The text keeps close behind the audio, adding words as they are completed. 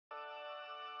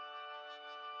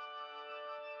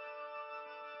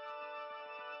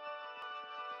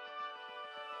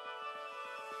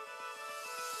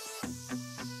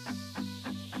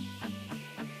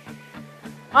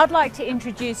I'd like to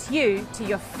introduce you to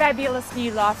your fabulous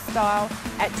new lifestyle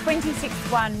at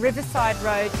 261 Riverside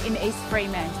Road in East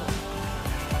Fremantle.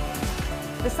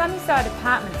 The Sunnyside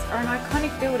Apartments are an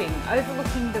iconic building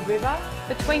overlooking the river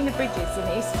between the bridges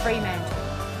in East Fremantle.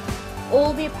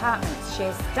 All the apartments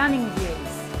share stunning views,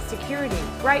 security,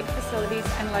 great facilities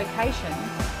and location,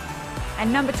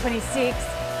 and number 26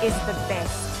 is the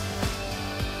best.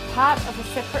 Part of a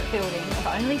separate building of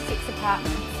only 6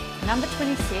 apartments, number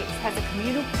 26 has a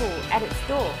communal pool at its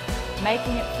door,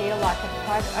 making it feel like a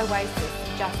private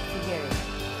oasis just for you.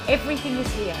 Everything is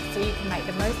here so you can make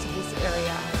the most of this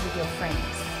area with your friends.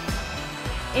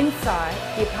 Inside,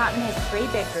 the apartment has 3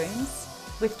 bedrooms,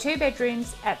 with 2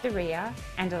 bedrooms at the rear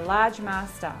and a large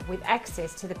master with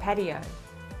access to the patio,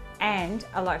 and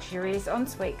a luxurious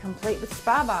ensuite complete with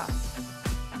spa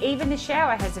bath. Even the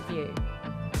shower has a view.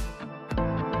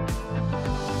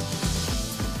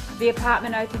 The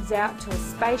apartment opens out to a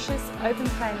spacious,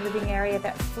 open-plan living area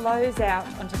that flows out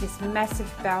onto this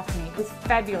massive balcony with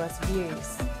fabulous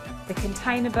views. The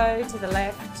container bow to the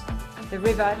left, the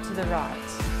river to the right.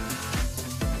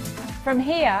 From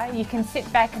here, you can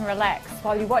sit back and relax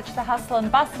while you watch the hustle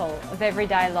and bustle of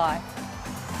everyday life.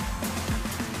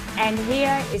 And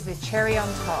here is the cherry on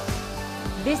top.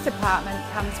 This apartment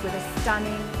comes with a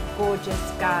stunning,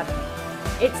 gorgeous garden.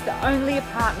 It's the only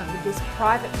apartment with this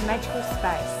private magical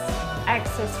space,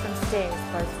 access from stairs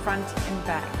both front and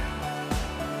back.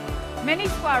 Many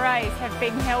soirees have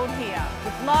been held here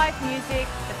with live music,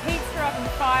 the pizza oven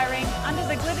firing under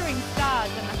the glittering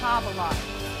stars and the harbour lights.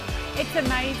 It's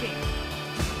amazing.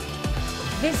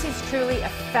 This is truly a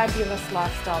fabulous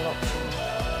lifestyle option.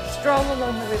 Stroll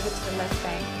along the river to the left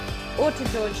bank or to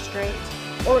George Street,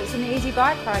 or it's an easy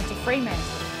bike ride to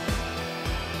Fremantle.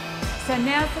 So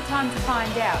now's the time to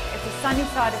find out if the sunny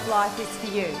side of life is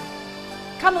for you.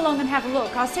 Come along and have a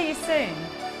look. I'll see you soon.